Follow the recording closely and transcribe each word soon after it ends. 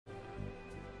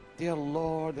Dear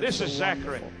Lord, this so is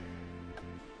Zachary. wonderful.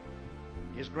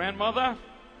 His grandmother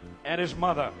and his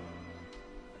mother.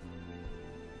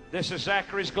 This is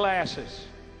Zachary's glasses.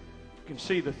 You can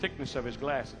see the thickness of his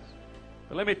glasses.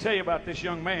 But let me tell you about this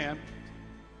young man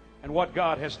and what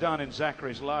God has done in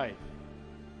Zachary's life.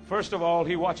 First of all,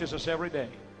 he watches us every day.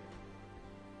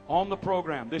 On the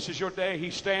program, this is your day, he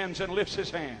stands and lifts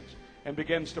his hands and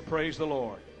begins to praise the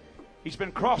Lord. He's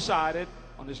been cross-eyed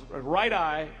on his right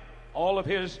eye all of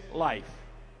his life.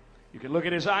 You can look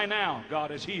at his eye now. God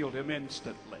has healed him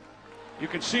instantly. You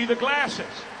can see the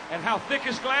glasses and how thick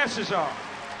his glasses are.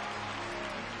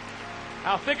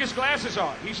 How thick his glasses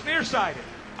are. He's nearsighted.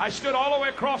 I stood all the way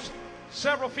across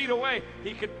several feet away.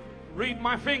 He could read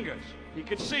my fingers. He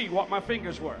could see what my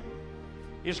fingers were.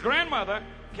 His grandmother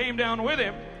came down with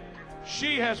him.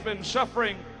 She has been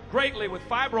suffering greatly with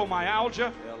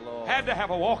fibromyalgia, had to have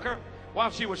a walker. While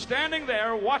she was standing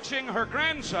there watching her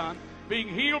grandson being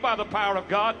healed by the power of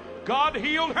God, God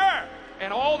healed her,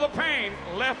 and all the pain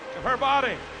left her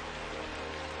body.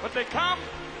 But they come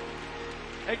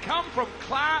from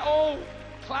Clio,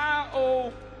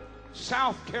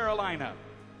 South Carolina.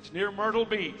 It's near Myrtle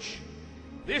Beach.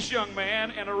 This young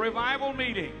man, in a revival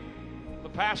meeting, the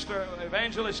pastor,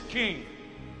 Evangelist King,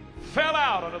 fell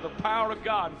out under the power of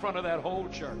God in front of that whole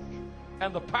church.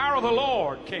 And the power of the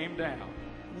Lord came down.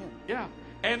 Yeah.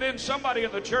 And then somebody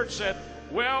in the church said,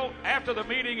 well, after the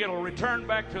meeting, it'll return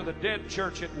back to the dead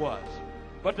church it was.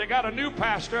 But they got a new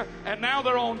pastor, and now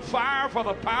they're on fire for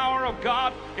the power of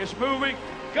God is moving.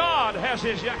 God has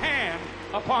his hand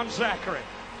upon Zachary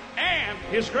and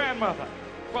his grandmother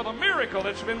for the miracle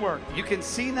that's been worked. You can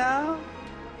see now?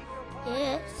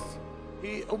 Yes.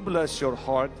 Oh, bless your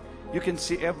heart. You can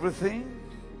see everything?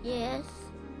 Yes.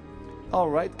 All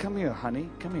right, come here, honey.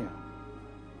 Come here.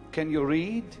 Can you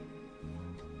read?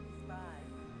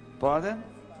 Pardon?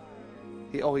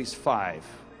 He's 5.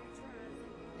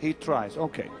 He tries.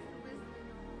 Okay.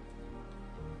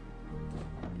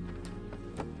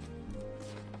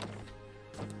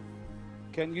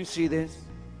 Can you see this?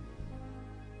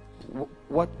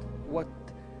 What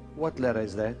letter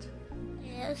is that?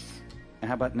 Yes. And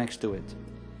how about next to it?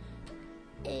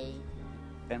 A.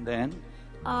 And then?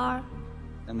 R.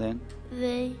 And then?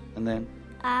 V. And then?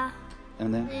 A.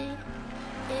 And then? V. A.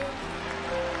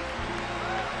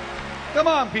 Come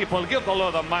on, people, give the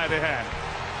Lord a mighty hand.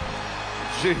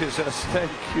 Jesus, thank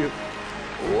you.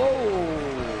 Whoa.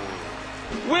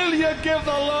 Will you give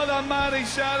the Lord a mighty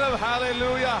shout of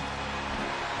hallelujah?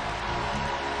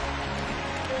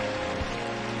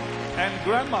 And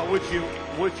Grandma,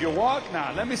 would you walk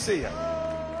now? Let me see you.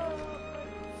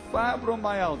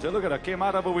 Fibromyalgia. Look at her. Came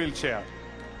out of a wheelchair.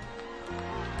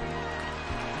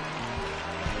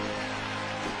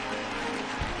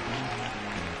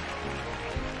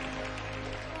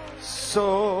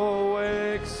 So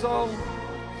exalt,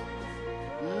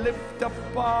 lift up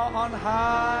on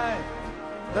high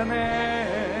the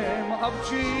name of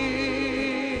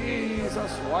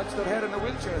Jesus. Watch their head in the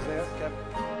wheelchairs there.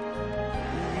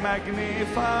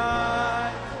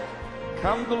 Magnify,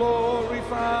 come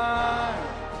glorify.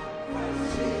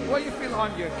 What do you feel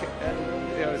on your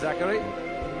there, Zachary?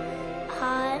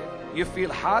 Hot. You feel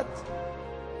hot?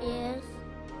 Yes.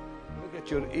 Look at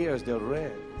your ears, they're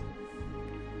red.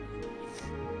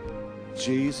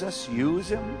 Jesus, use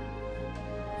him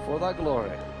for thy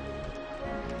glory.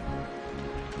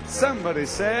 Somebody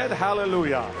said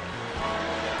hallelujah.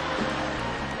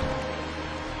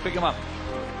 Pick him up.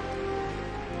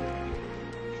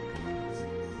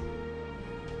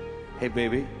 Hey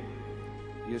baby,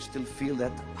 you still feel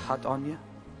that hot on you?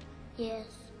 Yes.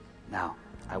 Now,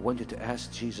 I want you to ask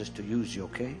Jesus to use you,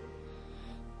 okay?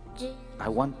 Jesus. I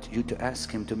want you to ask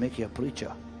him to make you a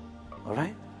preacher. All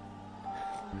right?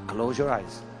 Close your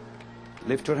eyes.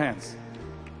 Lift your hands.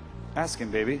 Ask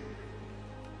him, baby.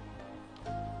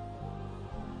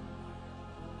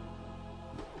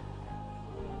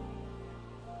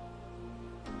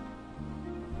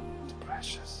 It's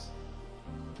precious.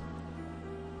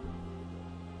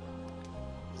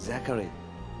 Zachary,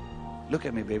 look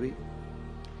at me, baby.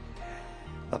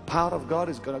 The power of God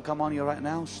is going to come on you right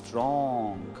now,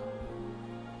 strong.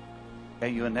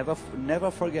 And you'll never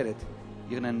forget it.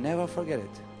 You're going to never forget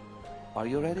it. Are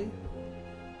you ready?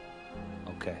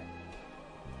 Okay.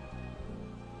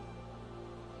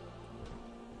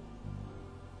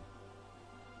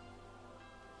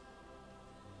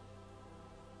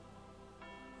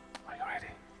 Are you ready?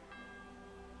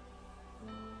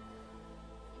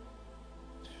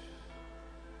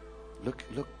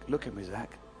 Look at me,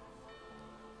 Zach.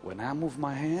 When I move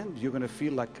my hand, you're going to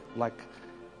feel like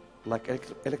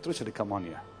electricity come on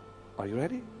you. Are you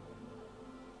ready?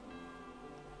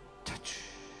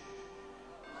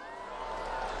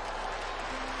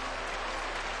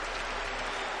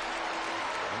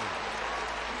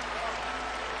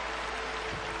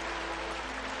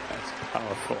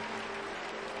 powerful.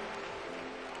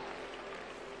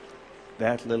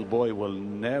 That little boy will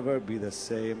never be the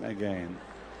same again.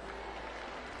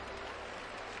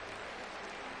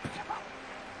 Pick him up.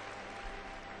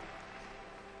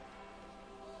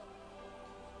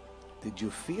 Did you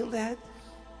feel that?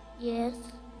 Yes.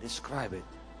 Describe it.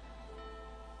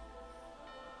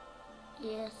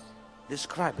 Yes.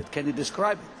 Describe it. Can you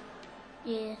describe it?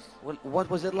 Yes. Well, what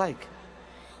was it like?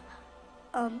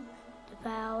 The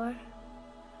power.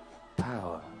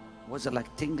 Power. Was it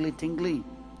like tingly, tingly?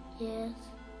 Yes.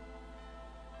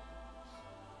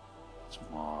 It's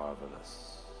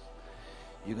marvelous.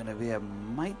 You're going to be a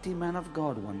mighty man of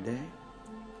God one day.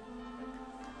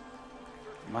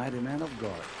 Mighty man of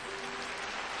God.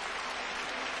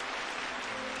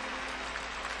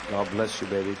 God bless you,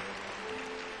 baby.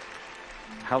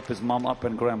 Help his mom up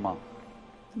and grandma.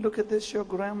 Look at this, your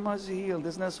grandma's healed.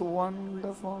 Isn't that so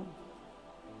wonderful?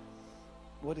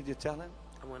 What did you tell him?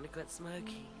 I want to quit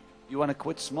smoking. You want to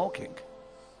quit smoking?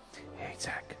 Hey,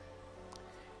 Zach,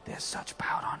 there's such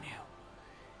power on you.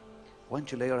 Why don't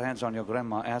you lay your hands on your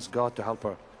grandma, ask God to help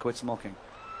her quit smoking.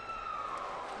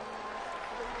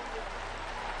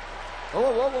 Whoa,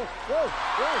 whoa, whoa, whoa,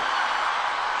 whoa.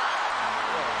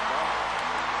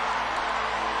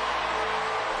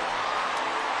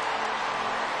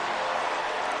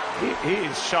 He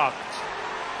is shocked.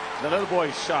 The little boy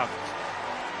is shocked.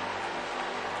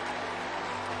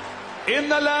 In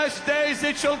the last days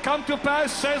it shall come to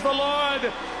pass, says the Lord,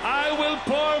 I will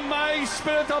pour my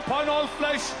spirit upon all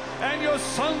flesh, and your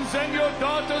sons and your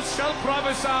daughters shall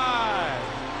prophesy.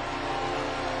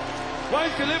 Why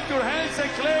don't you lift your hands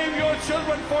and claim your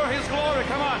children for his glory?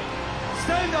 Come on.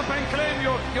 Stand up and claim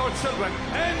your children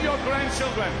and your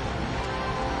grandchildren.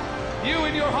 You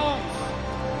in your homes.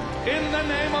 In the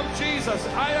name of Jesus,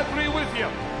 I agree with you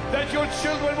that your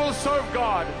children will serve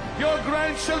God. Your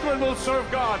grandchildren will serve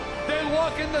God. They'll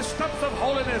walk in the steps of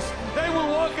holiness. They will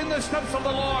walk in the steps of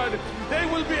the Lord. They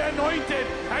will be anointed,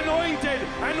 anointed,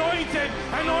 anointed,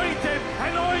 anointed,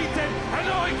 anointed,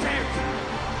 anointed.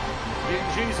 In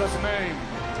Jesus' name.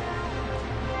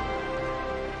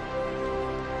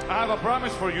 I have a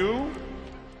promise for you.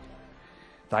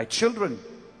 Thy children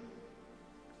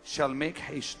shall make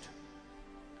haste.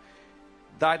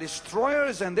 Thy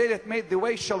destroyers and they that made the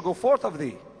way shall go forth of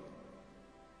thee.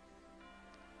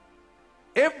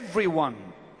 Everyone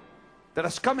that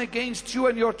has come against you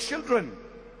and your children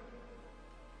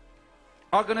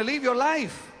are going to leave your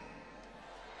life.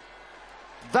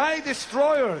 Thy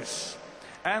destroyers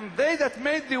and they that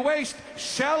made the waste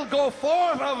shall go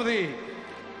forth of thee.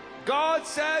 God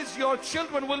says your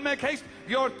children will make haste.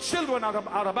 Your children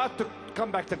are about to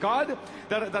come back to God.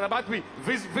 They're about to be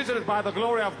visited by the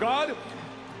glory of God.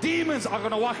 Demons are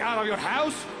going to walk out of your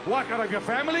house, walk out of your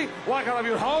family, walk out of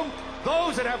your home.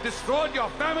 Those that have destroyed your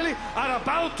family are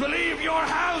about to leave your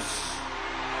house.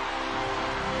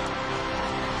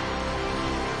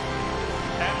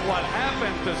 And what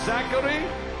happened to Zachary,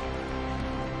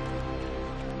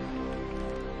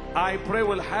 I pray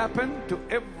will happen to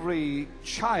every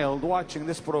child watching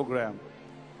this program.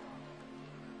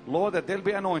 Lord, that they'll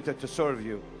be anointed to serve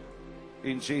you.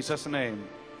 In Jesus' name.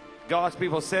 God's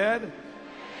people said,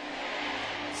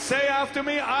 say after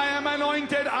me, I am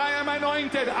anointed, I am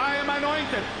anointed, I am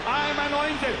anointed, I am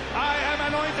anointed, I am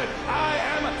anointed, I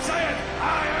am, say it,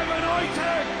 I am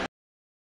anointed.